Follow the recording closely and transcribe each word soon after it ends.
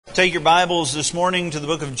Take your Bibles this morning to the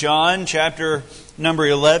book of John, chapter number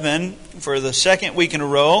 11, for the second week in a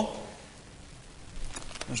row,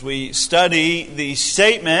 as we study the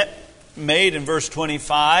statement made in verse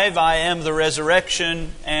 25, I am the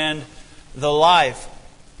resurrection and the life.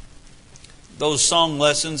 Those song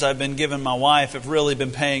lessons I've been giving my wife have really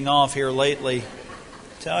been paying off here lately.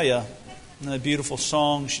 I tell you, a beautiful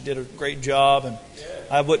song. She did a great job, and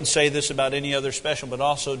I wouldn't say this about any other special, but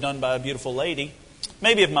also done by a beautiful lady.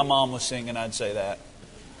 Maybe if my mom was singing, I'd say that.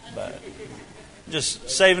 But just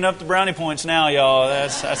saving up the brownie points now, y'all.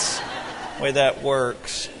 That's the way that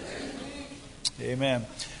works. Amen.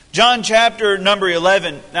 John chapter number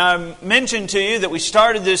 11. Now, I mentioned to you that we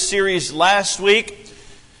started this series last week.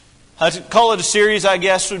 To call it a series, I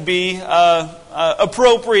guess, would be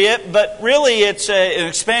appropriate. But really, it's an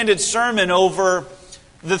expanded sermon over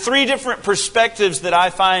the three different perspectives that I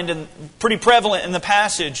find pretty prevalent in the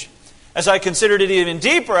passage. As I considered it even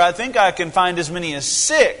deeper, I think I can find as many as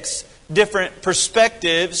 6 different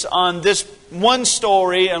perspectives on this one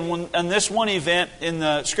story and this one event in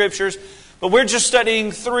the Scriptures. But we're just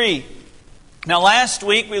studying 3. Now, last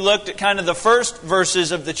week we looked at kind of the first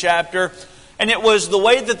verses of the chapter, and it was the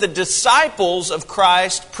way that the disciples of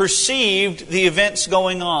Christ perceived the events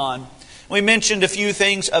going on. We mentioned a few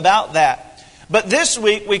things about that. But this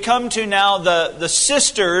week we come to now the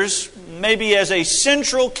sisters, maybe as a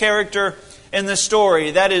central character in the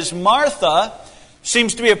story. That is, Martha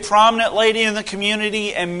seems to be a prominent lady in the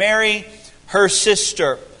community, and Mary, her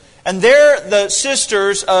sister. And they're the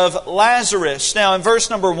sisters of Lazarus. Now in verse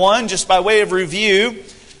number 1, just by way of review,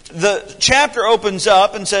 the chapter opens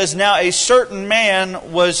up and says, Now a certain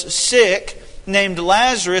man was sick, named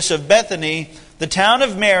Lazarus of Bethany, the town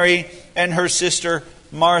of Mary, and her sister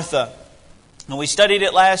Martha. And we studied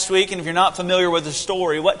it last week, and if you're not familiar with the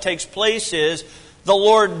story, what takes place is the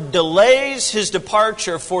Lord delays His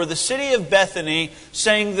departure for the city of Bethany,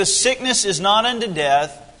 saying the sickness is not unto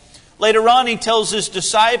death. Later on, He tells His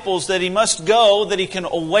disciples that He must go, that He can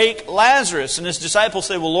awake Lazarus. And His disciples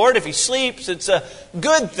say, well, Lord, if he sleeps, it's a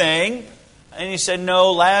good thing. And He said,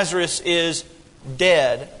 no, Lazarus is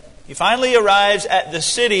dead. He finally arrives at the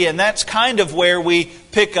city, and that's kind of where we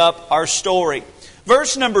pick up our story.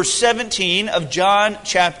 Verse number 17 of John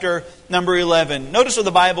chapter number 11. Notice what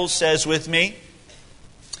the Bible says with me.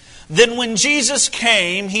 Then when Jesus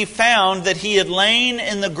came, He found that He had lain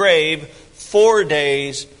in the grave 4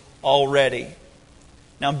 days already.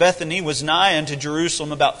 Now Bethany was nigh unto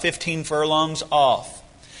Jerusalem, about 15 furlongs off.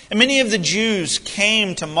 And many of the Jews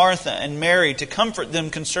came to Martha and Mary to comfort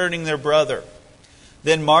them concerning their brother.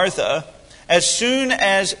 Then Martha, as soon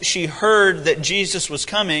as she heard that Jesus was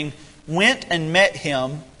coming, went and met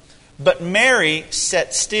Him, but Mary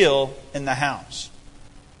sat still in the house.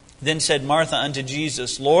 Then said Martha unto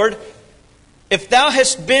Jesus, Lord, if Thou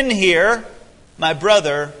hadst been here, my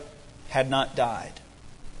brother had not died.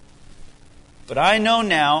 But I know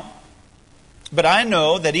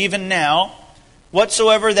that even now,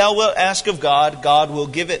 whatsoever Thou wilt ask of God, God will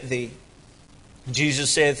give it Thee. Jesus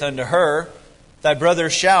saith unto her, Thy brother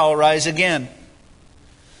shall rise again.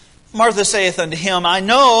 Martha saith unto Him, I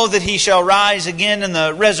know that he shall rise again in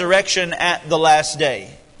the resurrection at the last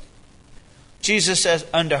day. Jesus says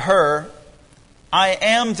unto her, I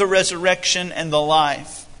am the resurrection and the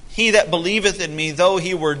life. He that believeth in me, though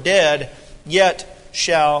he were dead, yet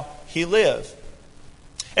shall he live.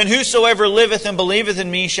 And whosoever liveth and believeth in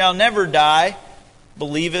me shall never die.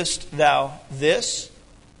 Believest thou this?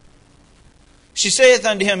 She saith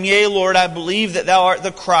unto Him, Yea, Lord, I believe that Thou art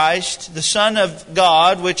the Christ, the Son of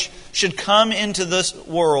God, which should come into this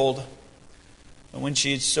world. And when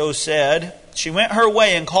she had so said, she went her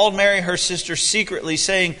way and called Mary her sister secretly,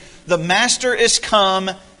 saying, The Master is come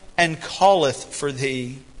and calleth for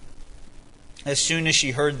thee. As soon as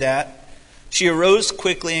she heard that, she arose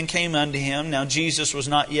quickly and came unto Him. Now Jesus was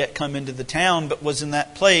not yet come into the town, but was in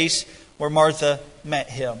that place where Martha met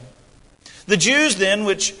Him. The Jews then,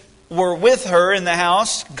 which were with her in the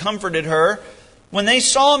house, comforted her. When they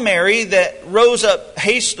saw Mary, that rose up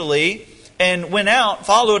hastily and went out,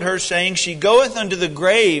 followed her, saying, She goeth unto the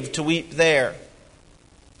grave to weep there.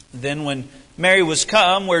 Then when Mary was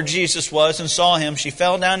come where Jesus was and saw Him, she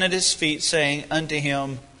fell down at His feet, saying unto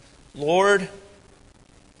Him, Lord,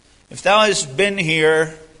 if Thou hadst been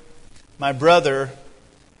here, my brother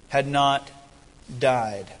had not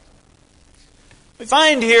died. We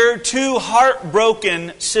find here 2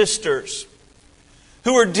 heartbroken sisters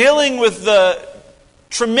who are dealing with the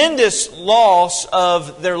tremendous loss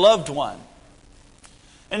of their loved one.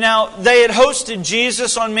 And now, they had hosted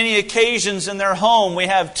Jesus on many occasions in their home. We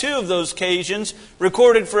have 2 of those occasions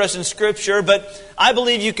recorded for us in Scripture, but I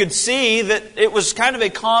believe you could see that it was kind of a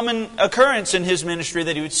common occurrence in His ministry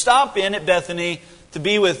that He would stop in at Bethany to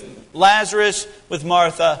be with Lazarus, with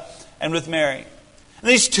Martha, and with Mary. And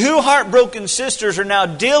these 2 heartbroken sisters are now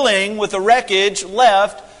dealing with the wreckage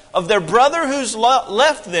left of their brother who's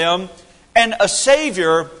left them and a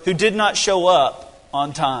Savior who did not show up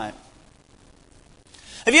on time.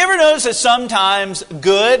 Have you ever noticed that sometimes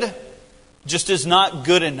good just is not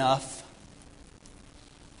good enough?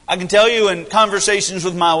 I can tell you in conversations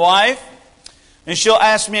with my wife, and she'll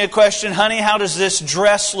ask me a question, honey, how does this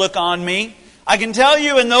dress look on me? I can tell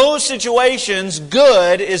you in those situations,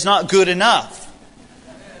 good is not good enough.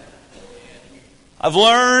 I've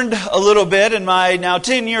learned a little bit in my now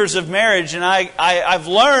 10 years of marriage, and I've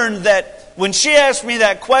learned that when she asks me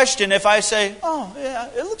that question, if I say, oh, yeah,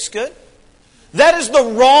 it looks good, that is the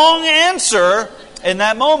wrong answer in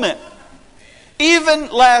that moment. Even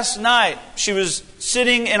last night, she was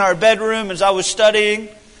sitting in our bedroom as I was studying,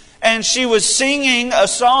 and she was singing a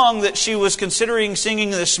song that she was considering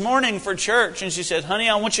singing this morning for church. And she said, honey,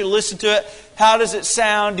 I want you to listen to it. How does it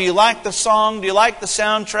sound? Do you like the song? Do you like the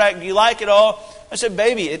soundtrack? Do you like it all? I said,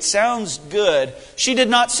 baby, it sounds good. She did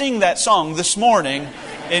not sing that song this morning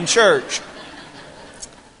in church.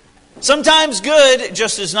 Sometimes good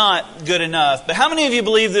just is not good enough. But how many of you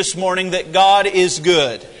believe this morning that God is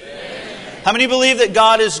good? Amen. How many believe that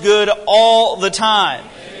God is good all the time?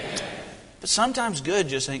 Amen. But sometimes good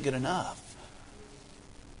just ain't good enough.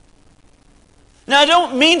 Now, I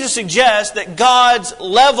don't mean to suggest that God's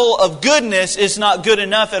level of goodness is not good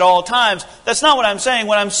enough at all times. That's not what I'm saying.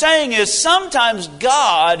 What I'm saying is sometimes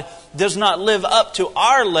God does not live up to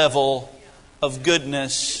our level of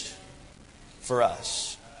goodness for us.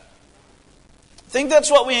 I think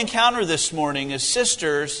that's what we encounter this morning as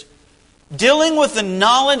sisters dealing with the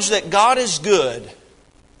knowledge that God is good,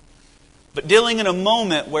 but dealing in a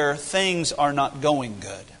moment where things are not going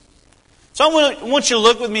good. So I want you to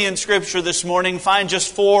look with me in Scripture this morning, find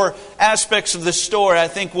just 4 aspects of this story. I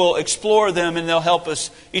think we'll explore them and they'll help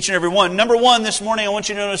us, each and every one. Number 1, this morning I want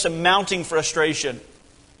you to notice a mounting frustration.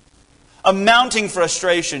 A mounting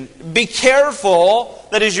frustration. Be careful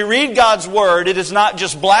that as you read God's Word, it is not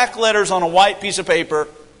just black letters on a white piece of paper,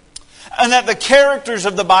 and that the characters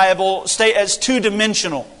of the Bible stay as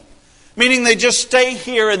 2-dimensional. Meaning they just stay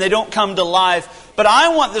here and they don't come to life. But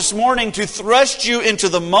I want this morning to thrust you into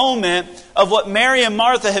the moment of what Mary and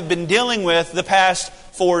Martha have been dealing with the past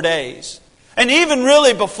 4 days. And even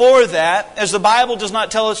really before that, as the Bible does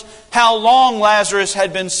not tell us how long Lazarus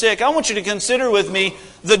had been sick, I want you to consider with me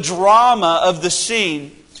the drama of the scene.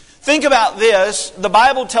 Think about this. The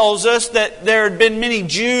Bible tells us that there had been many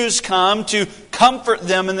Jews come to comfort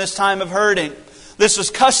them in this time of hurting. This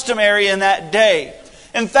was customary in that day.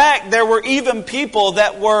 In fact, there were even people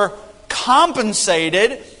that were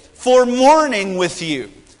compensated for mourning with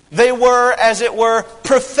you. They were, as it were,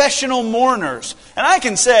 professional mourners. And I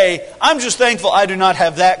can say, I'm just thankful I do not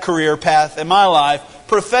have that career path in my life.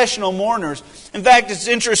 Professional mourners. In fact, it's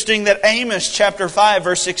interesting that Amos chapter 5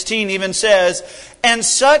 verse 16 even says, and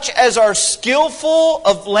such as are skillful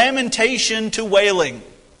of lamentation to wailing.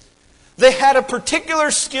 They had a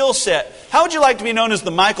particular skill set. How would you like to be known as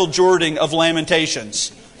the Michael Jordan of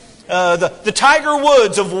lamentations? The Tiger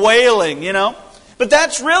Woods of wailing, you know? But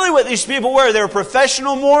that's really what these people were. They were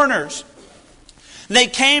professional mourners. They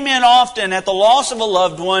came in often at the loss of a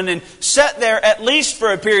loved one and sat there at least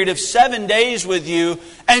for a period of 7 days with you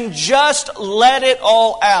and just let it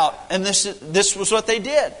all out. And this was what they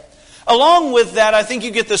did. Along with that, I think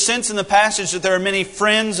you get the sense in the passage that there are many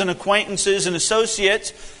friends and acquaintances and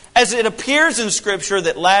associates. As it appears in Scripture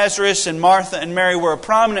that Lazarus and Martha and Mary were a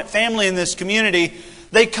prominent family in this community,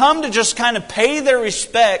 they come to just kind of pay their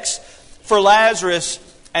respects for Lazarus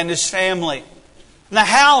and his family. And the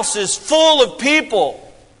house is full of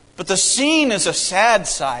people, but the scene is a sad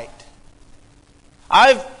sight.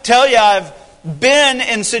 I've been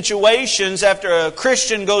in situations after a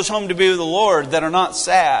Christian goes home to be with the Lord that are not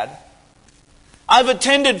sad. I've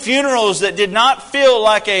attended funerals that did not feel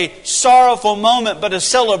like a sorrowful moment, but a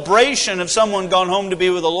celebration of someone gone home to be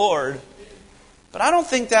with the Lord. But I don't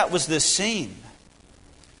think that was this scene.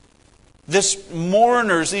 These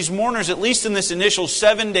mourners, at least in this initial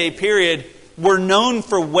 7-day period, were known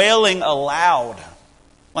for wailing aloud,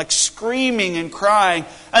 like screaming and crying.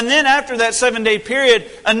 And then after that 7-day period,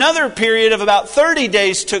 another period of about 30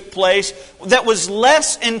 days took place that was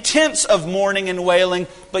less intense of mourning and wailing,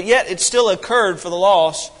 but yet it still occurred for the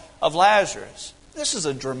loss of Lazarus. This is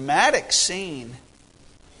a dramatic scene.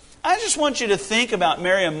 I just want you to think about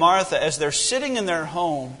Mary and Martha as they're sitting in their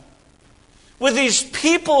home with these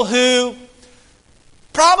people who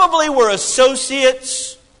probably were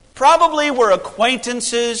associates, probably were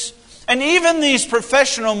acquaintances, and even these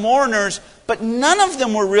professional mourners, but none of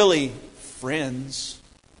them were really friends.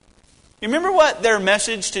 You remember what their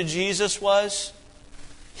message to Jesus was?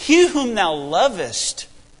 He whom thou lovest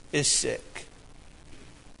is sick.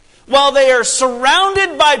 While they are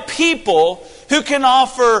surrounded by people who can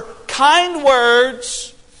offer kind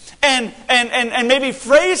words and maybe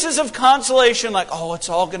phrases of consolation like, oh, it's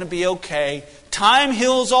all going to be okay. Time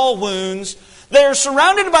heals all wounds. They are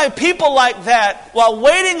surrounded by people like that while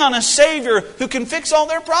waiting on a Savior who can fix all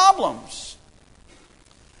their problems.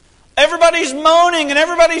 Everybody's moaning and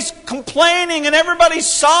everybody's complaining and everybody's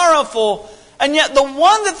sorrowful. And yet the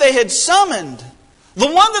one that they had summoned, the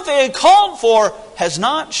one that they had called for, has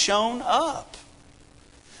not shown up.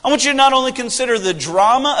 I want you to not only consider the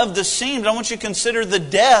drama of the scene, but I want you to consider the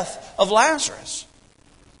death of Lazarus.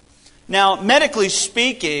 Now, medically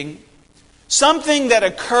speaking, something that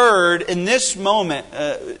occurred in this moment,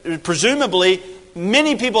 presumably,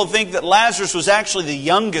 many people think that Lazarus was actually the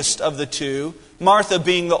youngest of the two, Martha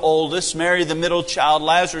being the oldest, Mary the middle child,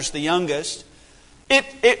 Lazarus the youngest.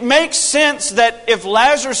 It makes sense that if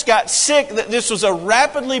Lazarus got sick, that this was a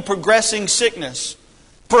rapidly progressing sickness.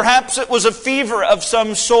 Perhaps it was a fever of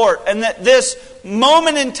some sort, and that this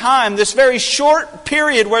moment in time, this very short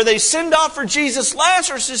period where they send off for Jesus,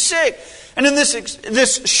 Lazarus is sick. And in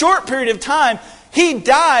this short period of time, he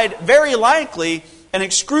died very likely an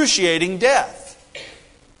excruciating death.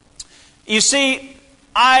 You see,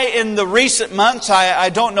 in the recent months, I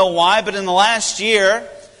don't know why, but in the last year,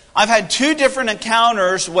 I've had 2 different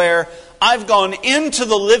encounters where I've gone into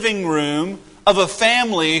the living room of a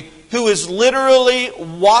family who is literally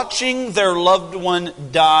watching their loved one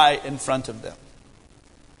die in front of them.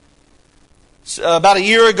 So about a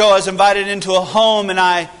year ago, I was invited into a home and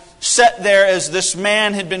I sat there as this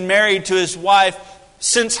man had been married to his wife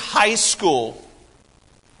since high school.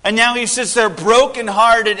 And now he sits there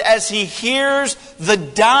brokenhearted as he hears the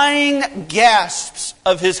dying gasps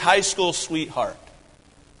of his high school sweetheart.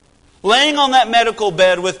 Laying on that medical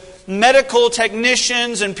bed with medical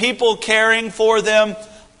technicians and people caring for them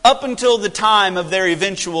up until the time of their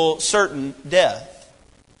eventual certain death.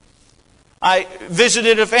 I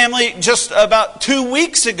visited a family just about 2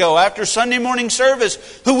 weeks ago after Sunday morning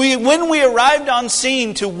service who when we arrived on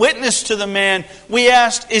scene to witness to the man, we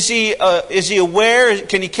asked, is he aware?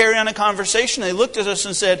 Can he carry on a conversation? They looked at us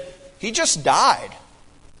and said, he just died.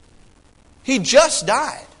 He just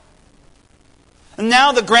died. And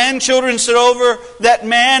now the grandchildren sit over that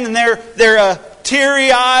man and they're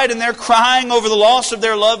teary-eyed and they're crying over the loss of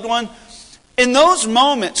their loved one. In those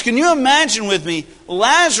moments, can you imagine with me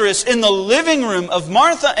Lazarus in the living room of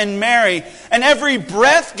Martha and Mary, and every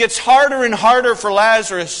breath gets harder and harder for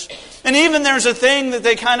Lazarus. And even there's a thing that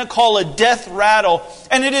they kind of call a death rattle.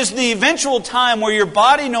 And it is the eventual time where your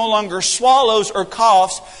body no longer swallows or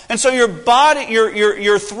coughs. And so your body,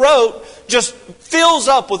 your throat just fills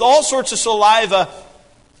up with all sorts of saliva.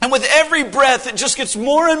 And with every breath, it just gets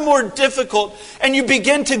more and more difficult. And you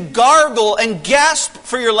begin to gargle and gasp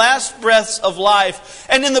for your last breaths of life.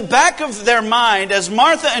 And in the back of their mind, as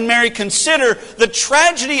Martha and Mary consider the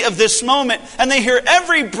tragedy of this moment, and they hear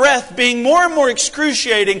every breath being more and more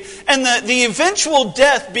excruciating, and the eventual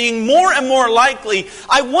death being more and more likely,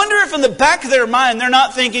 I wonder if in the back of their mind, they're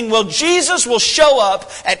not thinking, well, Jesus will show up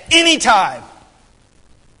at any time.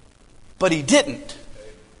 But He didn't.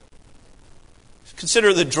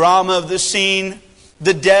 Consider the drama of this scene,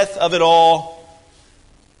 the death of it all.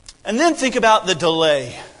 And then think about the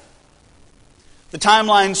delay. The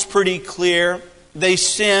timeline's pretty clear. They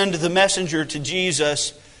send the messenger to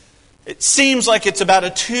Jesus. It seems like it's about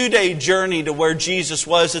a 2-day journey to where Jesus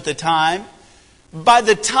was at the time. By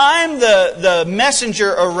the time the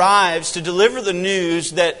messenger arrives to deliver the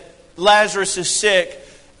news that Lazarus is sick,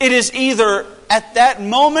 it is either at that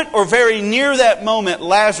moment or very near that moment,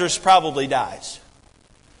 Lazarus probably dies.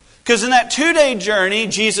 Because in that 2-day journey,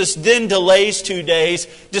 Jesus then delays 2 days,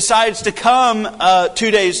 decides to come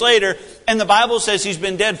 2 days later, and the Bible says He's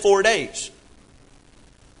been dead 4 days.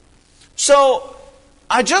 So,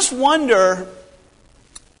 I just wonder,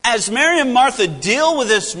 as Mary and Martha deal with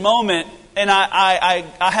this moment, and I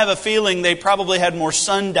have a feeling they probably had more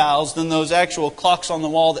sundials than those actual clocks on the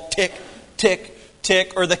wall that tick, tick,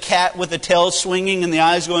 tick, or the cat with the tail swinging and the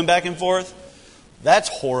eyes going back and forth. That's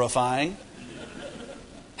horrifying.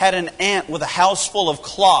 Had an aunt with a house full of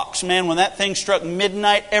clocks. Man, when that thing struck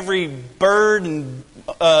midnight, every bird and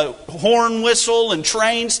horn whistle and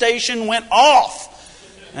train station went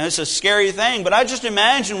off. And it's a scary thing, but I just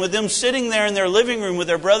imagine with them sitting there in their living room with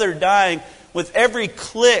their brother dying, with every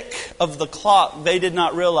click of the clock, they did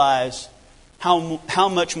not realize how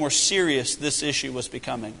much more serious this issue was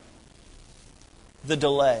becoming. The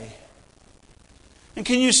delay. And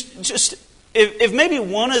can you just, if maybe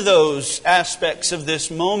one of those aspects of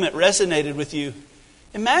this moment resonated with you,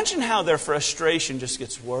 imagine how their frustration just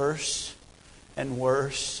gets worse and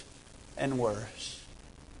worse and worse.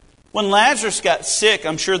 When Lazarus got sick,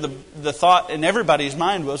 I'm sure the thought in everybody's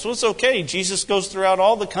mind was, well, it's okay. Jesus goes throughout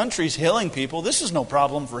all the countries healing people. This is no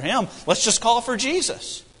problem for him. Let's just call for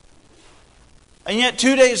Jesus. And yet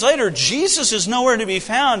 2 days later, Jesus is nowhere to be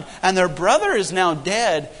found, and their brother is now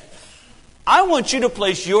dead. I want you to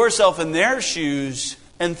place yourself in their shoes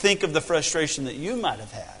and think of the frustration that you might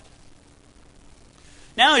have had.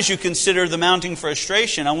 Now, as you consider the mounting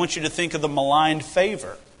frustration, I want you to think of the maligned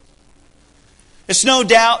favor. It's no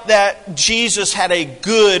doubt that Jesus had a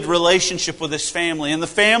good relationship with his family, and the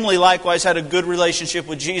family likewise had a good relationship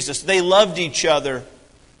with Jesus. They loved each other.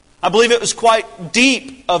 I believe it was quite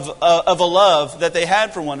deep of a love that they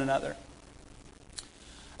had for one another.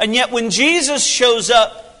 And yet when Jesus shows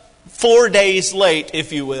up 4 days late,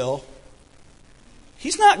 if you will,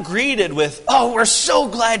 he's not greeted with, "Oh, we're so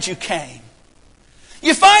glad you came.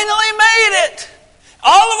 You finally made it.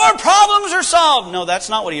 All of our problems are solved." No, that's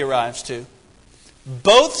not what he arrives to.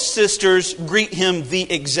 Both sisters greet him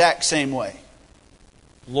the exact same way.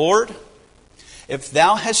 "Lord, if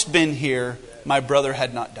thou hadst been here, my brother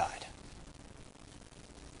had not died."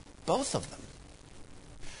 Both of them.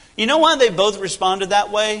 You know why they both responded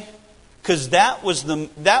that way? Because that was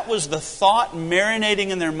the thought marinating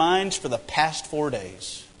in their minds for the past 4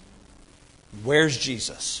 days. Where's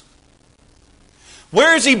Jesus?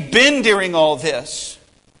 Where has he been during all this?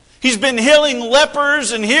 He's been healing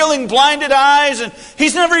lepers and healing blinded eyes, and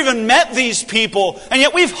he's never even met these people. And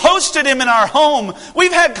yet we've hosted him in our home.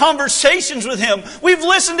 We've had conversations with him. We've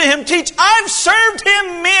listened to him teach. I've served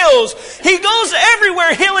him meals. He goes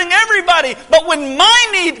everywhere healing everybody. But when my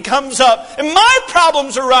need comes up and my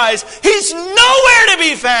problems arise, he's nowhere to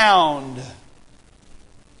be found.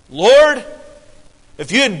 "Lord,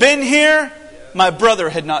 if you had been here, my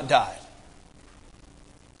brother had not died."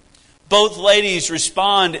 Both ladies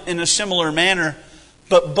respond in a similar manner,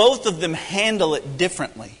 but both of them handle it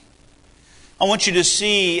differently. I want you to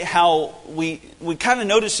see how we kind of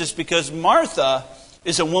notice this, because Martha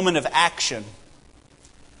is a woman of action.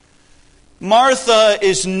 Martha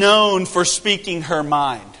is known for speaking her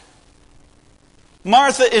mind.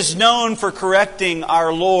 Martha is known for correcting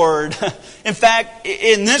our Lord. In fact,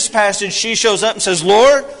 in this passage, she shows up and says,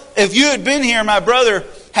 "Lord, if you had been here, my brother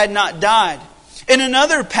had not died." In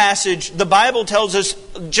another passage, the Bible tells us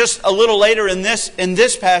just a little later in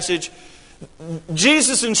this passage,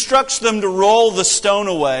 Jesus instructs them to roll the stone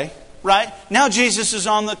away. Right? Now Jesus is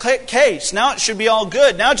on the case. Now it should be all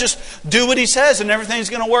good. Now just do what he says and everything's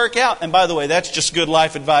going to work out. And by the way, that's just good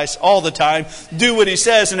life advice all the time. Do what he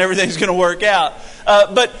says and everything's going to work out.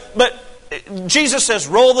 But Jesus says,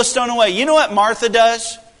 roll the stone away. You know what Martha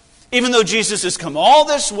does? Even though Jesus has come all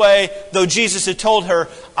this way, though Jesus had told her,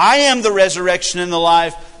 I am the resurrection and the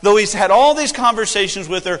life, though he's had all these conversations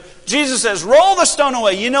with her, Jesus says, roll the stone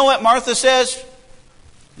away. You know what Martha says?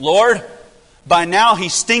 Lord, by now he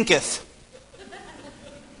stinketh.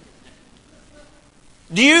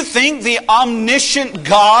 Do you think the omniscient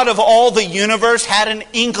God of all the universe had an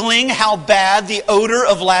inkling how bad the odor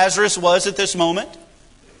of Lazarus was at this moment?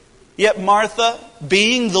 Yet Martha,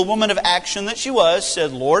 being the woman of action that she was,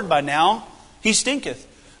 said, Lord, by now he stinketh.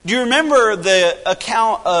 Do you remember the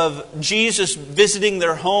account of Jesus visiting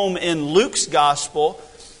their home in Luke's Gospel,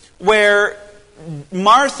 where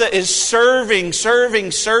Martha is serving.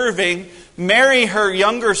 Mary, her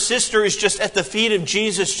younger sister, is just at the feet of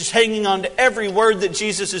Jesus, just hanging on to every word that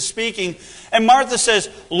Jesus is speaking. And Martha says,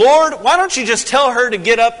 Lord, why don't you just tell her to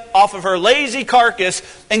get up off of her lazy carcass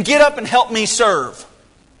and get up and help me serve?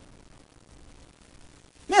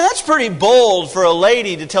 Man, that's pretty bold for a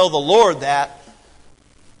lady to tell the Lord that.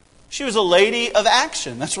 She was a lady of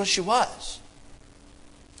action. That's what she was.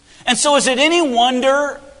 And so is it any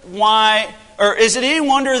wonder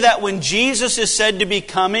that when Jesus is said to be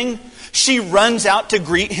coming, she runs out to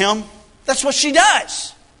greet him? That's what she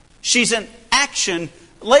does. She's an action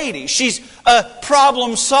lady. She's a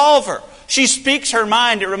problem solver. She speaks her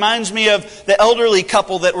mind. It reminds me of the elderly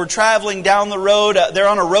couple that were traveling down the road. They're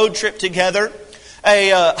on a road trip together.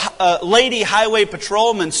 A lady highway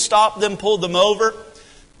patrolman stopped them, pulled them over.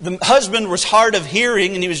 The husband was hard of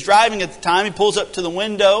hearing and he was driving at the time. He pulls up to the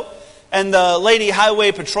window and the lady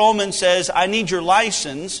highway patrolman says, I need your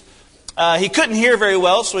license. He couldn't hear very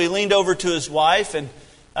well, so he leaned over to his wife and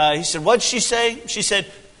He said, what'd she say? She said,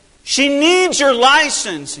 she needs your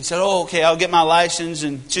license. He said, oh, okay, I'll get my license.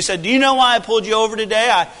 And she said, do you know why I pulled you over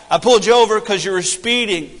today? I pulled you over because you were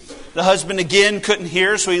speeding. The husband again couldn't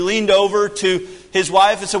hear, so he leaned over to his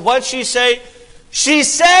wife and said, what'd she say? She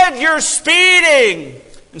said you're speeding.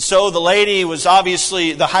 And so the lady was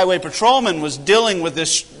obviously, the highway patrolman was dealing with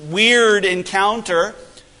this weird encounter.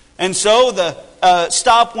 And so the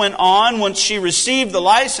stop went on. Once she received the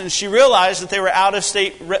license, she realized that they were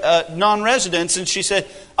out-of-state non-residents. And she said,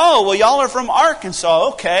 oh, well, y'all are from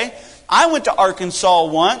Arkansas. Okay. I went to Arkansas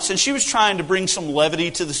once, and she was trying to bring some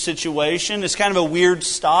levity to the situation. It's kind of a weird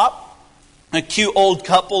stop. A cute old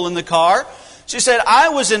couple in the car. She said, I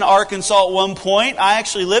was in Arkansas at one point. I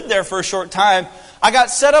actually lived there for a short time. I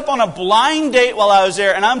got set up on a blind date while I was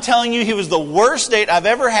there, and I'm telling you, he was the worst date I've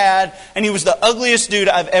ever had, and he was the ugliest dude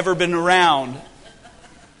I've ever been around.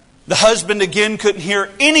 The husband again couldn't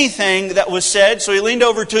hear anything that was said, so he leaned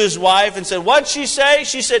over to his wife and said, what'd she say?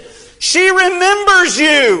 She said, she remembers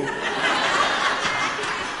you.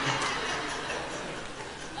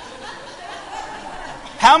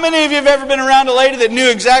 How many of you have ever been around a lady that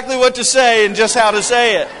knew exactly what to say and just how to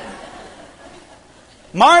say it?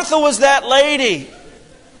 Martha was that lady.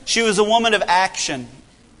 She was a woman of action.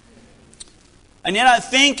 And yet I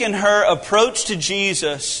think in her approach to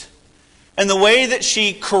Jesus and the way that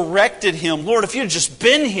she corrected him, Lord, if you'd just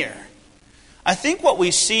been here, I think what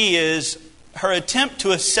we see is her attempt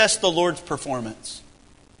to assess the Lord's performance.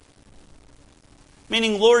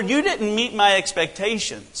 Meaning, Lord, you didn't meet my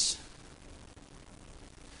expectations.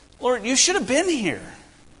 Lord, you should have been here.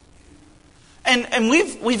 And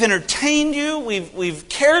we've entertained you, we've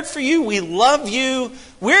cared for you, we love you,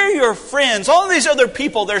 we're your friends. All of these other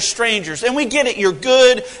people, they're strangers. And we get it, you're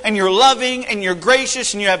good, and you're loving, and you're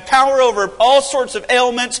gracious, and you have power over all sorts of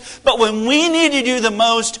ailments. But when we needed you the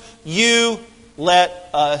most, you let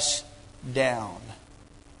us down.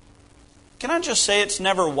 Can I just say it's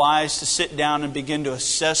never wise to sit down and begin to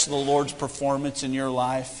assess the Lord's performance in your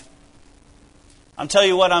life? I'll tell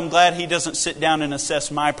you what, I'm glad He doesn't sit down and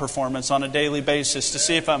assess my performance on a daily basis to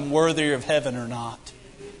see if I'm worthy of heaven or not.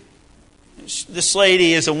 This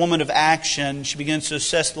lady is a woman of action. She begins to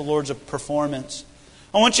assess the Lord's performance.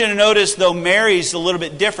 I want you to notice, though Mary's a little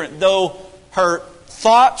bit different, though her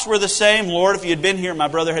thoughts were the same, Lord, if you had been here, my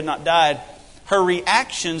brother had not died, her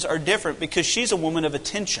reactions are different because she's a woman of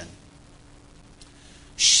attention.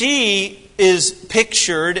 She is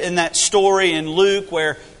pictured in that story in Luke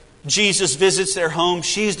where Jesus visits their home.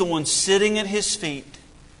 She's the one sitting at His feet,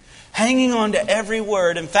 hanging on to every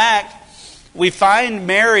word. In fact, we find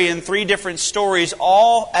Mary in 3 different stories,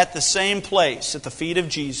 all at the same place, at the feet of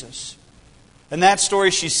Jesus. In that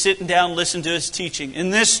story, she's sitting down, listening to His teaching.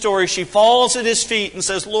 In this story, she falls at His feet and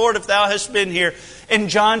says, Lord, if Thou hast been here. In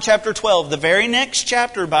John chapter 12, the very next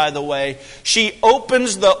chapter, by the way, she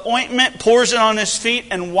opens the ointment, pours it on His feet,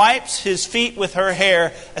 and wipes His feet with her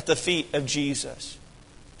hair at the feet of Jesus.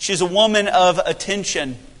 She's a woman of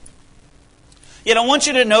attention. Yet I want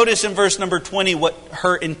you to notice in verse number 20 what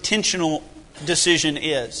her intentional decision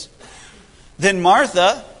is. Then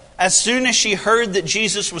Martha, as soon as she heard that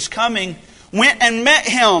Jesus was coming, went and met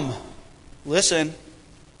Him. Listen.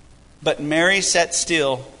 But Mary sat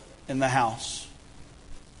still in the house.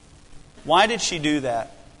 Why did she do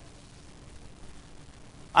that?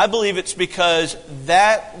 I believe it's because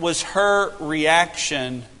that was her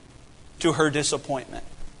reaction to her disappointment.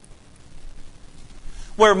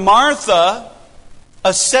 Where Martha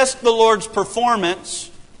assessed the Lord's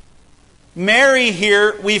performance, Mary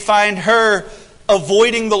here, we find her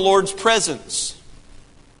avoiding the Lord's presence.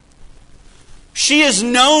 She is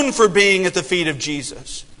known for being at the feet of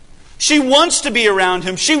Jesus. She wants to be around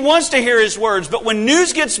Him. She wants to hear His words. But when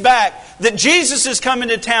news gets back that Jesus is coming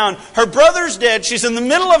to town, her brother's dead, she's in the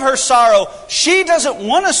middle of her sorrow, she doesn't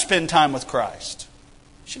want to spend time with Christ.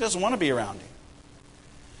 She doesn't want to be around Him.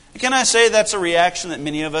 Can I say that's a reaction that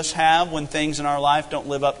many of us have when things in our life don't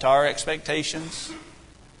live up to our expectations?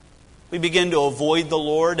 We begin to avoid the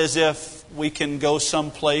Lord as if we can go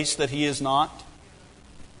someplace that He is not.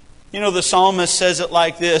 You know, the psalmist says it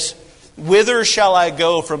like this, whither shall I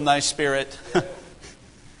go from Thy Spirit?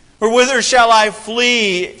 Or whither shall I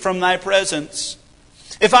flee from Thy presence?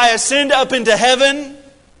 If I ascend up into heaven,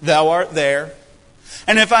 Thou art there.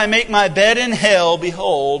 And if I make my bed in hell,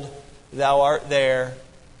 behold, Thou art there.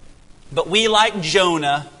 But we, like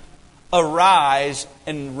Jonah, arise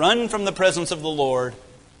and run from the presence of the Lord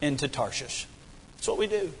into Tarshish. That's what we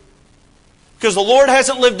do. Because the Lord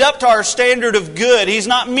hasn't lived up to our standard of good. He's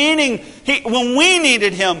not meeting. When we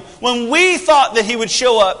needed Him, when we thought that He would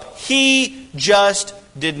show up, He just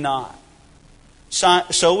did not.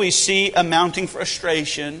 So we see a mounting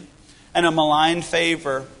frustration and a malign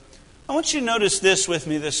favor. I want you to notice this with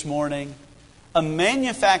me this morning. A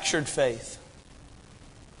manufactured faith.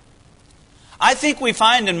 I think we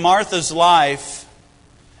find in Martha's life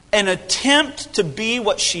an attempt to be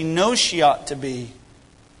what she knows she ought to be,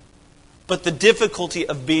 but the difficulty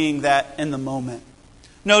of being that in the moment.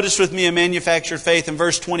 Notice with me a manufactured faith in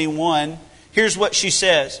verse 21. Here's what she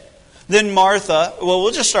says. Then Martha,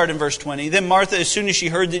 we'll just start in verse 20. Then Martha, as soon as she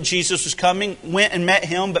heard that Jesus was coming, went and met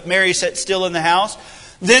him, but Mary sat still in the house.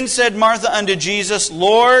 Then said Martha unto Jesus,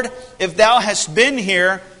 Lord, if thou hadst been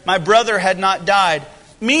here, my brother had not died.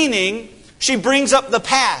 Meaning, she brings up the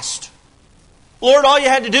past. Lord, all you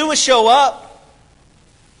had to do was show up.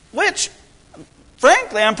 Which,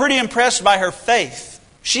 frankly, I'm pretty impressed by her faith.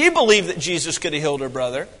 She believed that Jesus could have healed her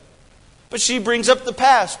brother. But she brings up the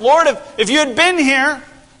past. Lord, if you had been here,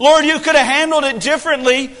 Lord, you could have handled it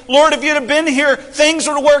differently. Lord, if you'd have been here, things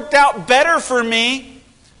would have worked out better for me.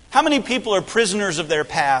 How many people are prisoners of their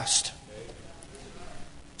past?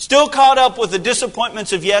 Still caught up with the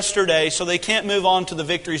disappointments of yesterday, so they can't move on to the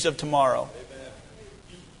victories of tomorrow.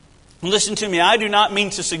 Listen to me, I do not mean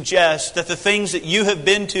to suggest that the things that you have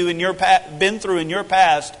been through in your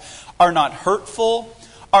past are not hurtful,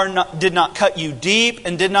 did not cut you deep,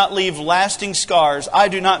 and did not leave lasting scars. I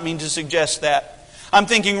do not mean to suggest that. I'm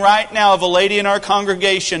thinking right now of a lady in our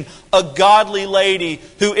congregation, a godly lady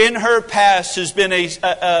who in her past has been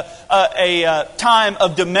a time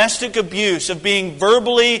of domestic abuse, of being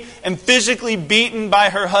verbally and physically beaten by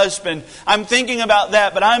her husband. I'm thinking about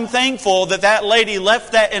that, but I'm thankful that that lady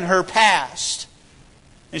left that in her past.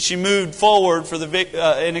 And she moved forward for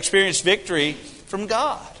and experienced victory from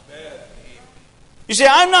God. You see,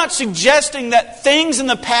 I'm not suggesting that things in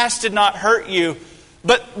the past did not hurt you.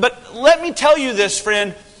 But let me tell you this,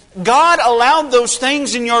 friend. God allowed those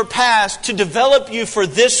things in your past to develop you for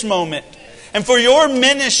this moment and for your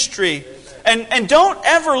ministry. And don't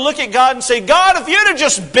ever look at God and say, God, if you'd have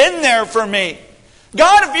just been there for me.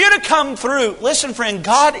 God, if you'd have come through. Listen, friend,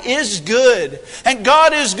 God is good. And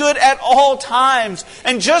God is good at all times.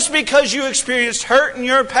 And just because you experienced hurt in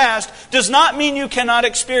your past does not mean you cannot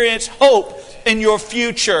experience hope in your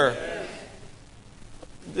future.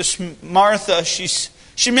 This Martha,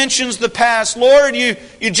 she mentions the past. Lord, you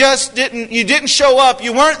didn't show up.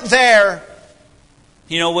 You weren't there.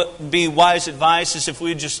 You know what would be wise advice is if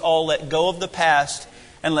we just all let go of the past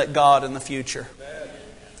and let God in the future.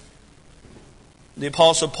 The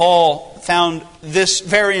Apostle Paul found this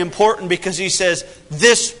very important because he says,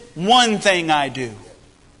 this one thing I do.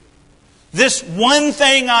 This one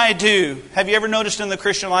thing I do. Have you ever noticed in the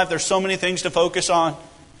Christian life there's so many things to focus on?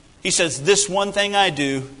 He says, this one thing I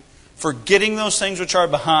do, forgetting those things which are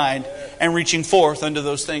behind and reaching forth unto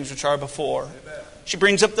those things which are before. She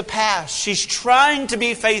brings up the past. She's trying to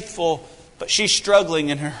be faithful, but she's struggling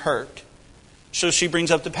in her hurt. So she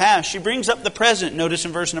brings up the past. She brings up the present. Notice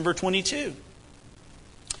in verse number 22.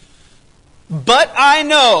 But I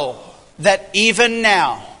know that even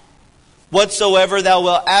now, whatsoever thou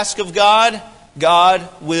wilt ask of God, God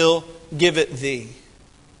will give it thee.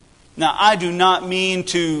 Now, I do not mean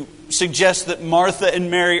to suggest that Martha and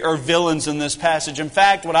Mary are villains in this passage. In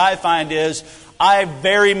fact, what I find is I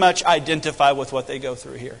very much identify with what they go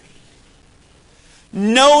through here.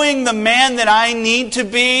 Knowing the man that I need to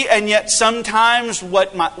be, and yet sometimes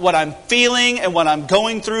what I'm feeling and what I'm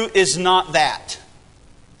going through is not that.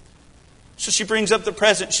 So she brings up the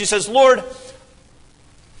present. She says, Lord,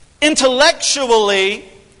 intellectually,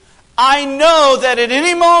 I know that at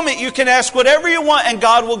any moment you can ask whatever you want and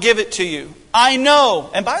God will give it to you. I know.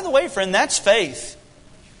 And by the way, friend, that's faith.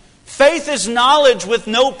 Faith is knowledge with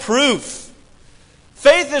no proof.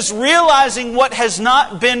 Faith is realizing what has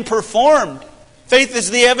not been performed. Faith is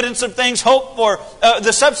the evidence of things hoped for,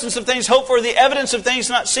 the substance of things hoped for, the evidence of things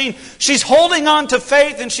not seen. She's holding on to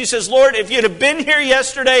faith and she says, Lord, if you'd have been here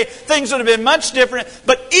yesterday, things would have been much different.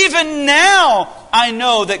 But even now, I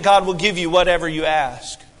know that God will give you whatever you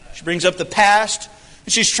ask. She brings up the past.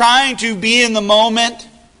 She's trying to be in the moment.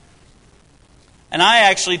 And I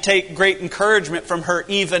actually take great encouragement from her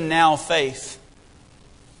even now faith.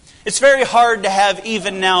 It's very hard to have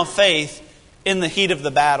even now faith in the heat of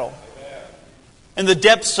the battle. In the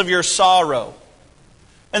depths of your sorrow.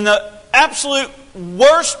 In the absolute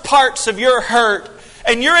worst parts of your hurt.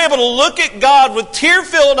 And you're able to look at God with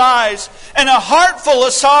tear-filled eyes and a heart full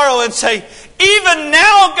of sorrow and say, even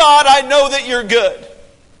now, God, I know that you're good.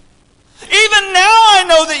 Even now I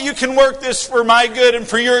know that you can work this for my good and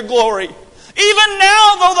for your glory. Even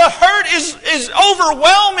now, though the hurt is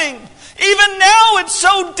overwhelming. Even now it's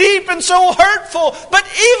so deep and so hurtful. But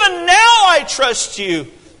even now I trust you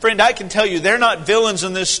Friend, I can tell you, they're not villains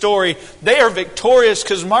in this story. They are victorious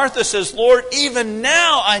because Martha says, Lord, even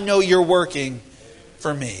now I know you're working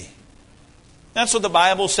for me. That's what the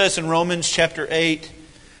Bible says in Romans chapter 8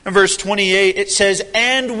 and verse 28. It says,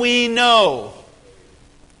 and we know.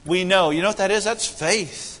 We know. You know what that is? That's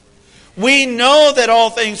faith. We know that all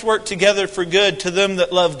things work together for good to them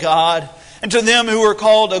that love God and to them who are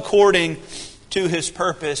called according to His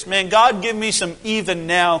purpose. Man, God give me some even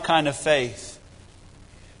now kind of faith.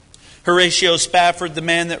 Horatio Spafford, the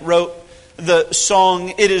man that wrote the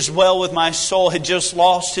song "It Is Well With My Soul," had just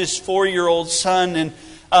lost his 4-year-old son,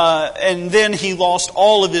 and then he lost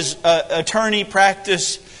all of his attorney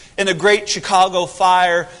practice in a great Chicago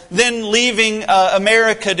fire. Then leaving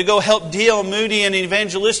America to go help D.L. Moody in an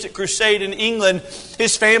evangelistic crusade in England,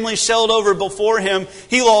 his family sailed over before him.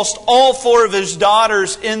 He lost all 4 of his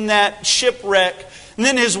daughters in that shipwreck. And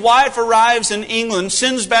then his wife arrives in England,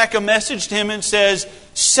 sends back a message to him and says,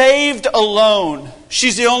 saved alone.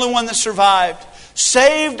 She's the only one that survived.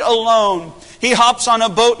 Saved alone. He hops on a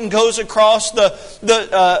boat and goes across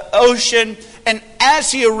the ocean. And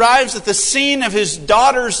as he arrives at the scene of his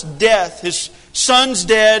daughter's death, his son's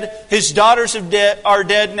dead, his daughters are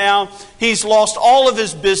dead now. He's lost all of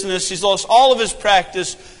his business. He's lost all of his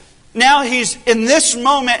practice. Now he's in this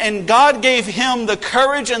moment, and God gave him the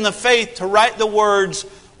courage and the faith to write the words,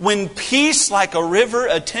 when peace like a river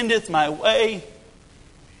attendeth my way,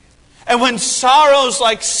 and when sorrows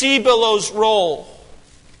like sea billows roll.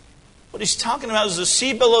 What he's talking about is the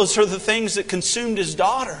sea billows are the things that consumed his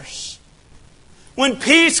daughters. When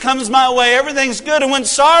peace comes my way, everything's good. And when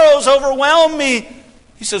sorrows overwhelm me,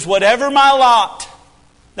 he says, whatever my lot,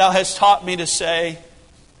 thou hast taught me to say,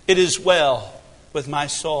 it is well with my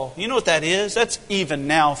soul. You know what that is? That's even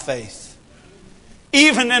now faith.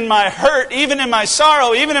 Even in my hurt, even in my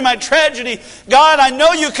sorrow, even in my tragedy, God, I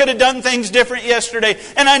know you could have done things different yesterday,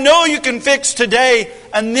 and I know you can fix today.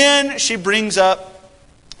 And then she brings up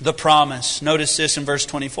the promise. Notice this in verse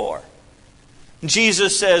 24.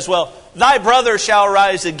 Jesus says, well, thy brother shall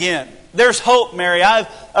rise again. There's hope, Mary.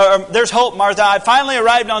 There's hope, Martha. I finally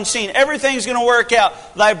arrived on scene. Everything's going to work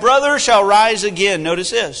out. Thy brother shall rise again. Notice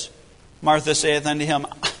this. Martha saith unto him,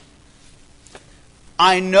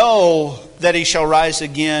 I know that he shall rise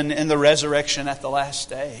again in the resurrection at the last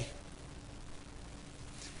day.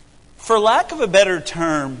 For lack of a better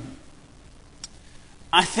term,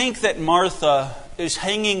 I think that Martha is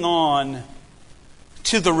hanging on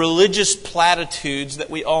to the religious platitudes that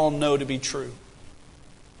we all know to be true.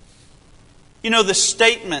 You know, the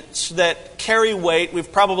statements that carry weight,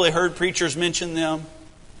 we've probably heard preachers mention them.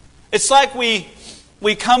 It's like we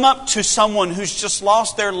come up to someone who's just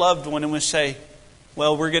lost their loved one and we say,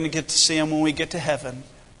 well, we're going to get to see them when we get to heaven.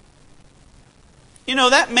 You know,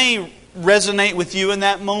 that may resonate with you in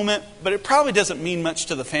that moment, but it probably doesn't mean much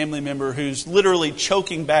to the family member who's literally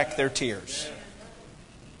choking back their tears.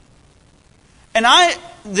 And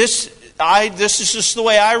this is just the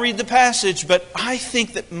way I read the passage, but I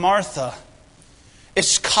think that Martha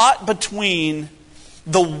is caught between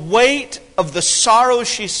the weight of the sorrow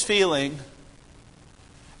she's feeling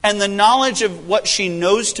and the knowledge of what she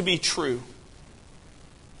knows to be true.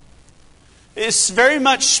 It's very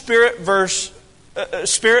much spirit versus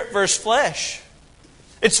flesh.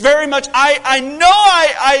 It's very much, I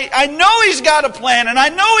know He's got a plan and I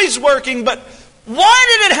know He's working, but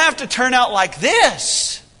why did it have to turn out like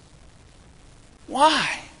this?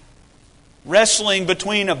 Why? Wrestling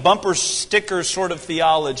between a bumper sticker sort of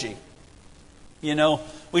theology. You know,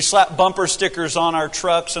 we slap bumper stickers on our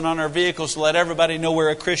trucks and on our vehicles to let everybody know we're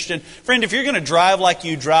a Christian. Friend, if you're going to drive like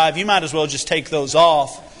you drive, you might as well just take those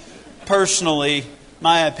off. Personally,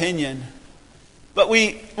 my opinion. But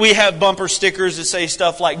we have bumper stickers that say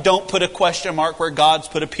stuff like, don't put a question mark where God's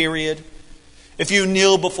put a period. If you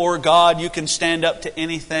kneel before God, you can stand up to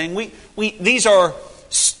anything. These are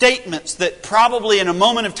statements that probably in a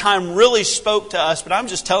moment of time really spoke to us. But I'm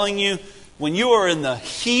just telling you, when you are in the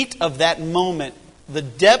heat of that moment, the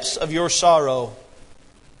depths of your sorrow,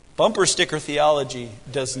 bumper sticker theology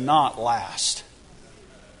does not last.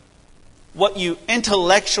 What you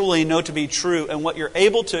intellectually know to be true and what you're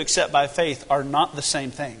able to accept by faith are not the same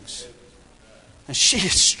things. And she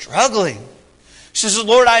is struggling. She says,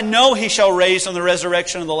 Lord, I know He shall raise on the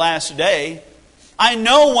resurrection of the last day. I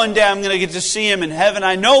know one day I'm going to get to see Him in heaven.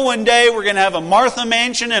 I know one day we're going to have a Martha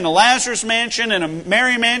mansion and a Lazarus mansion and a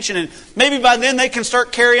Mary mansion. And maybe by then they can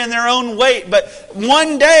start carrying their own weight. But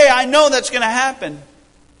one day I know that's going to happen.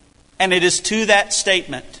 And it is to that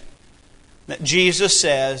statement that Jesus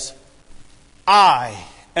says, I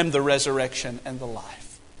am the resurrection and the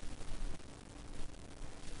life.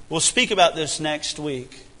 We'll speak about this next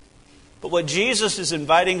week. But what Jesus is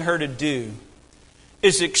inviting her to do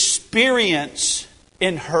is experience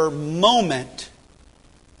in her moment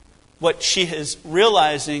what she is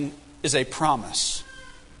realizing is a promise.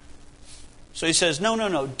 So he says,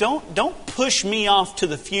 no. Don't push me off to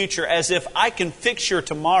the future as if I can fix your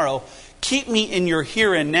tomorrow. Keep me in your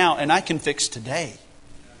here and now, and I can fix today.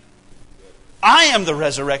 I am the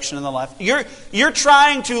resurrection and the life. You're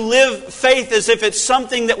trying to live faith as if it's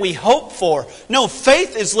something that we hope for. No,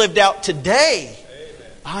 faith is lived out today.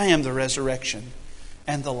 Amen. I am the resurrection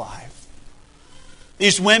and the life.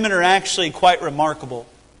 These women are actually quite remarkable.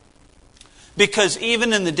 Because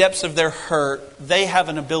even in the depths of their hurt, they have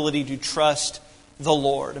an ability to trust the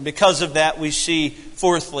Lord. And because of that, we see,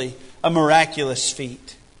 fourthly, a miraculous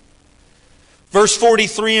feat. Verse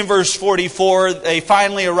 43 and verse 44, they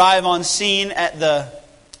finally arrive on scene at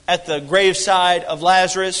the graveside of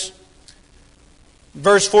Lazarus.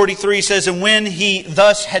 Verse 43 says, "And when he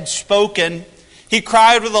thus had spoken, he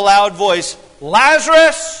cried with a loud voice,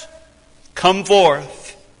 'Lazarus, come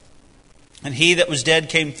forth.' And he that was dead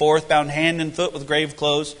came forth, bound hand and foot with grave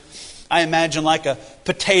clothes." I imagine like a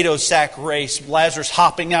potato sack race, Lazarus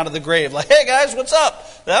hopping out of the grave. Like, "Hey guys, what's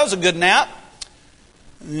up? That was a good nap."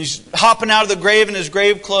 And he's hopping out of the grave in his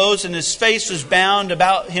grave clothes, and his face was bound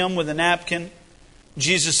about him with a napkin.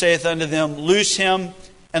 Jesus saith unto them, "Loose him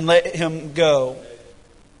and let him go."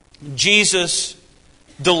 Jesus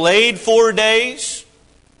delayed 4 days,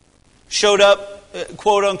 showed up,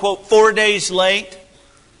 quote unquote, 4 days late.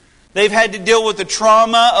 They've had to deal with the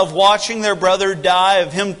trauma of watching their brother die,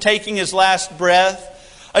 of him taking his last breath,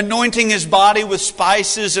 anointing his body with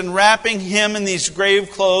spices and wrapping him in these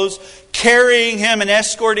grave clothes, carrying him and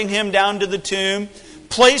escorting him down to the tomb,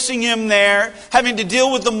 placing him there, having to deal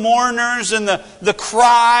with the mourners and the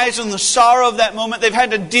cries and the sorrow of that moment. They've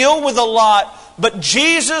had to deal with a lot, but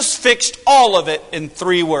Jesus fixed all of it in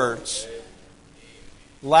 3 words.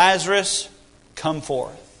 "Lazarus, come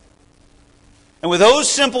forth." And with those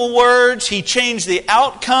simple words, He changed the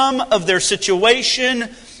outcome of their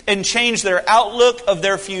situation and changed their outlook of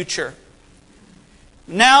their future.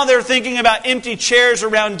 Now they're thinking about empty chairs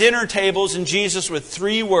around dinner tables, and Jesus, with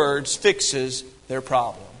 3 words, fixes their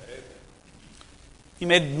problem. He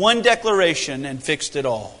made one declaration and fixed it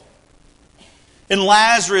all. In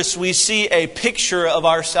Lazarus, we see a picture of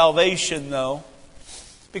our salvation, though,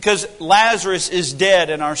 because Lazarus is dead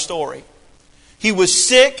in our story. He was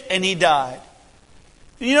sick and he died.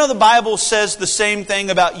 You know, the Bible says the same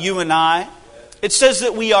thing about you and I. It says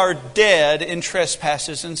that we are dead in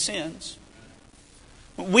trespasses and sins.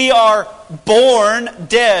 We are born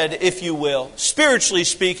dead, if you will. Spiritually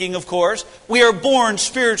speaking, of course, we are born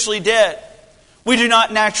spiritually dead. We do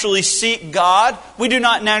not naturally seek God. We do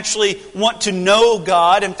not naturally want to know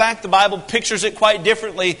God. In fact, the Bible pictures it quite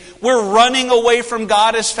differently. We're running away from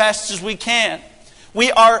God as fast as we can.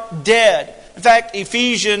 We are dead. In fact,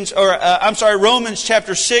 Romans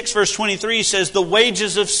chapter 6, verse 23 says, "The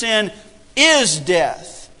wages of sin is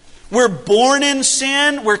death." We're born in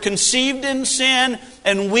sin, we're conceived in sin,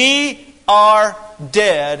 and we are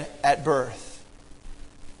dead at birth.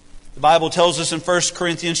 The Bible tells us in 1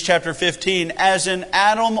 Corinthians chapter 15, "As in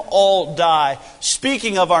Adam all die."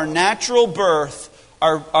 Speaking of our natural birth,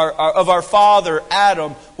 of our father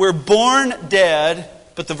Adam, we're born dead,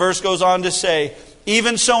 but the verse goes on to say,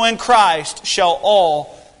 "Even so in Christ shall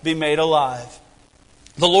all be made alive."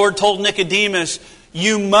 The Lord told Nicodemus,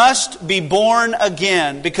 "You must be born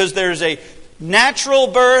again," because there's a natural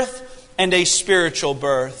birth and a spiritual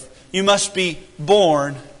birth. You must be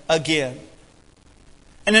born again.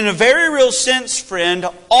 And in a very real sense, friend,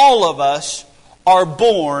 all of us are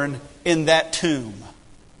born in that tomb.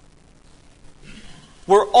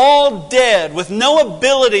 We're all dead with no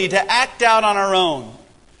ability to act out on our own,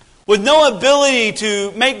 with no ability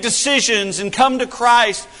to make decisions and come to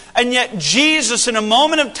Christ. And yet Jesus, in a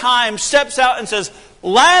moment of time, steps out and says,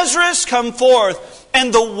 "Lazarus, come forth."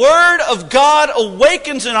 And the Word of God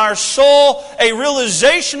awakens in our soul a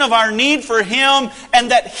realization of our need for Him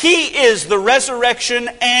and that He is the resurrection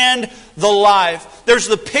and the life. There's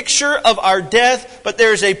the picture of our death, but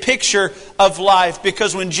there's a picture of life.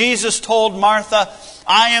 Because when Jesus told Martha,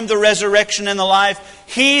 "I am the resurrection and the life.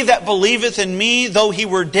 He that believeth in me, though he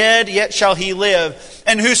were dead, yet shall he live.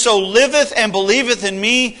 And whoso liveth and believeth in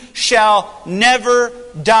me shall never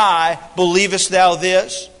die. Believest thou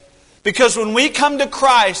this?" Because when we come to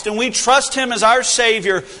Christ and we trust Him as our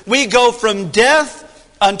Savior, we go from death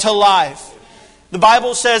unto life. The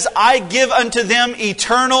Bible says, "I give unto them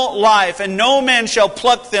eternal life, and no man shall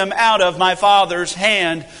pluck them out of my Father's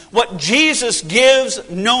hand." What Jesus gives,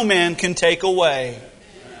 no man can take away.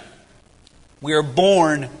 We are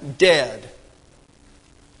born dead.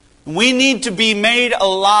 We need to be made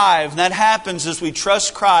alive. That happens as we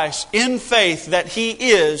trust Christ in faith that He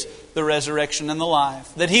is the resurrection and the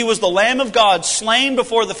life. That He was the Lamb of God slain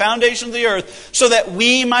before the foundation of the earth so that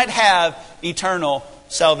we might have eternal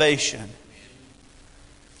salvation.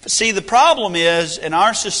 But see, the problem is, in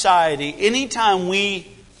our society, anytime we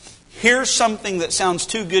hear something that sounds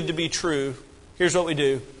too good to be true, here's what we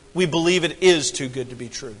do. We believe it is too good to be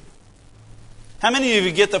true. How many of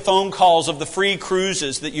you get the phone calls of the free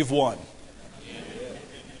cruises that you've won?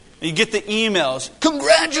 You get the emails.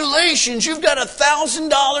 Congratulations, you've got a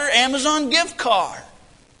 $1,000 Amazon gift card.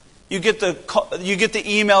 You get the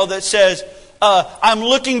email that says, I'm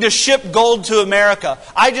looking to ship gold to America.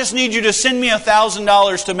 I just need you to send me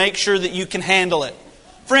 $1,000 to make sure that you can handle it.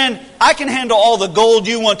 Friend, I can handle all the gold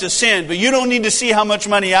you want to send, but you don't need to see how much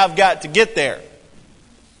money I've got to get there.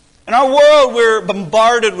 In our world, we're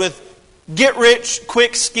bombarded with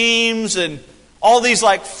get-rich-quick schemes and all these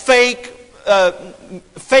like fake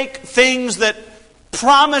things that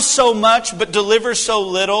promise so much but deliver so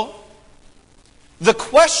little. The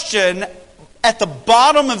question at the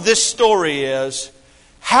bottom of this story is,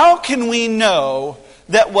 how can we know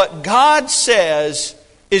that what God says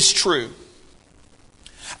is true?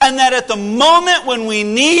 And that at the moment when we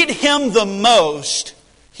need Him the most,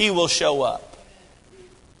 He will show up.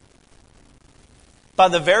 By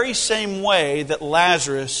the very same way that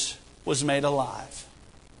Lazarus was made alive.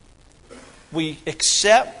 We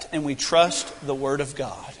accept and we trust the Word of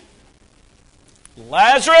God.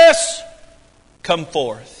 Lazarus, come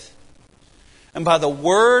forth. And by the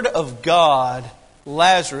Word of God,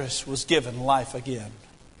 Lazarus was given life again.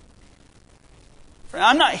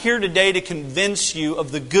 I'm not here today to convince you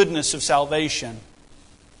of the goodness of salvation.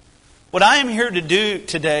 What I am here to do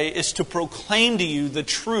today is to proclaim to you the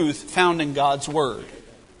truth found in God's Word.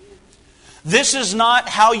 This is not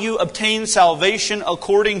how you obtain salvation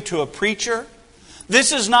according to a preacher.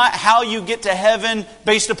 This is not how you get to heaven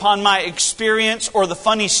based upon my experience or the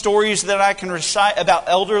funny stories that I can recite about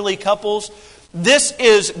elderly couples. This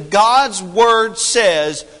is God's Word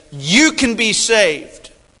says you can be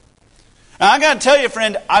saved. Now I got to tell you,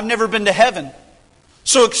 friend, I've never been to heaven.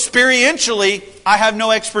 So experientially, I have no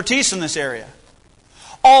expertise in this area.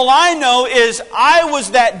 All I know is I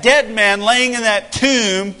was that dead man laying in that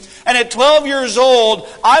tomb, and at 12 years old,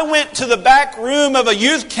 I went to the back room of a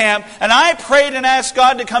youth camp and I prayed and asked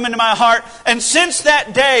God to come into my heart. And since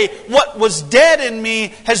that day, what was dead in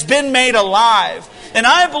me has been made alive. And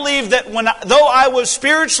I believe that though I was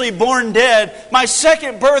spiritually born dead, my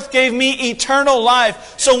second birth gave me eternal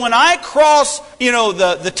life. So when I cross,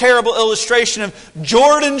 the terrible illustration of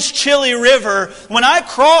Jordan's chilly river, when I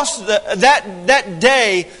cross that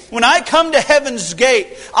day, when I come to heaven's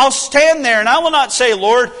gate, I'll stand there and I will not say,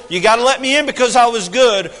 Lord, you got to let me in because I was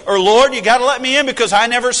good. Or Lord, you got to let me in because I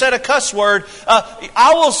never said a cuss word.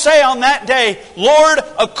 I will say on that day, Lord,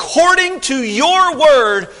 according to your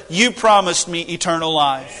word, you promised me eternal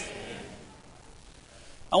life.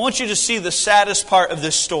 I want you to see the saddest part of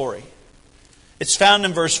this story. It's found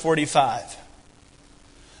in verse 45.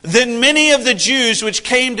 Then many of the Jews which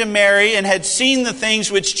came to Mary and had seen the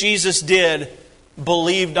things which Jesus did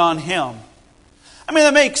believed on Him. I mean,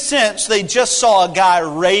 that makes sense. They just saw a guy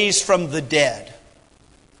raised from the dead.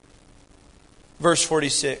 Verse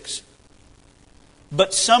 46.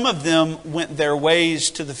 But some of them went their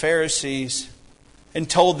ways to the Pharisees and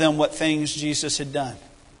told them what things Jesus had done.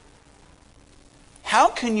 How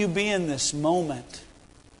can you be in this moment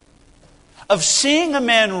of seeing a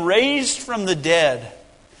man raised from the dead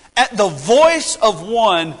at the voice of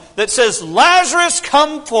one that says, Lazarus,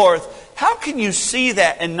 come forth? How can you see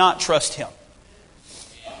that and not trust him?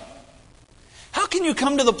 How can you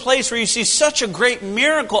come to the place where you see such a great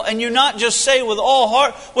miracle and you not just say with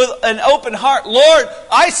an open heart, Lord,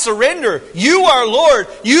 I surrender. You are Lord.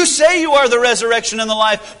 You say you are the resurrection and the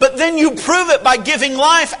life, but then you prove it by giving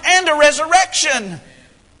life and a resurrection.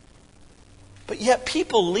 But yet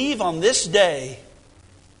people leave on this day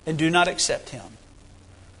and do not accept Him.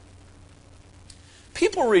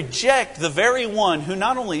 People reject the very one who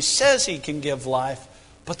not only says He can give life,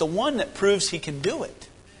 but the one that proves He can do it.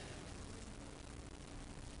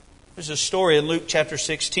 There's a story in Luke chapter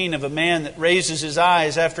 16 of a man that raises his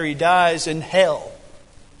eyes after he dies in hell.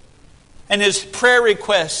 And his prayer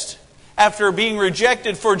request, after being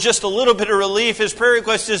rejected for just a little bit of relief, his prayer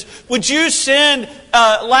request is, would you send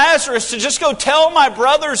Lazarus to just go tell my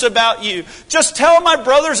brothers about you? Just tell my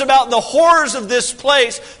brothers about the horrors of this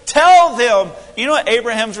place. Tell them. You know what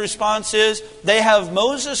Abraham's response is? They have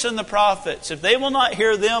Moses and the prophets. If they will not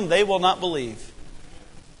hear them, they will not believe.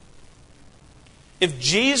 If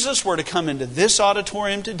Jesus were to come into this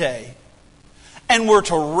auditorium today and were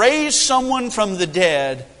to raise someone from the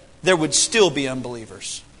dead, there would still be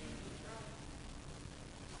unbelievers.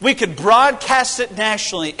 We could broadcast it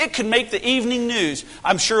nationally. It could make the evening news.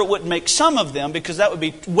 I'm sure it wouldn't make some of them because that would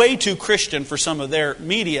be way too Christian for some of their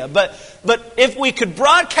media. But if we could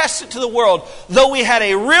broadcast it to the world, though we had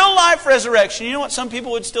a real life resurrection, you know what some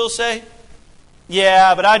people would still say?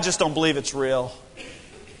 Yeah, but I just don't believe it's real.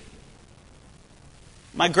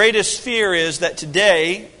 My greatest fear is that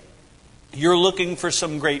today you're looking for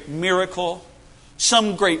some great miracle,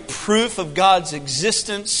 some great proof of God's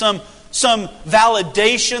existence, some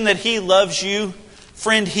validation that He loves you.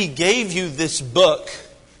 Friend, He gave you this book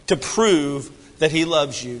to prove that He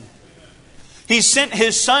loves you. He sent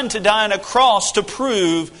His Son to die on a cross to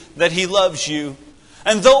prove that He loves you.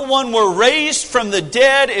 And though one were raised from the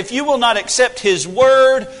dead, if you will not accept His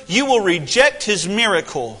word, you will reject His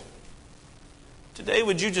miracle. Today,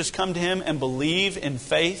 would you just come to Him and believe in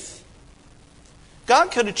faith?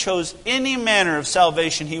 God could have chose any manner of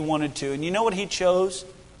salvation He wanted to. And you know what He chose?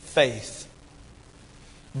 Faith.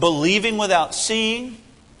 Believing without seeing,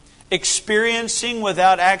 experiencing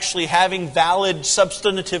without actually having valid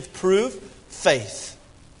substantive proof, faith.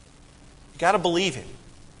 You've got to believe Him.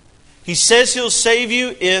 He says He'll save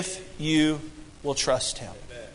you if you will trust Him.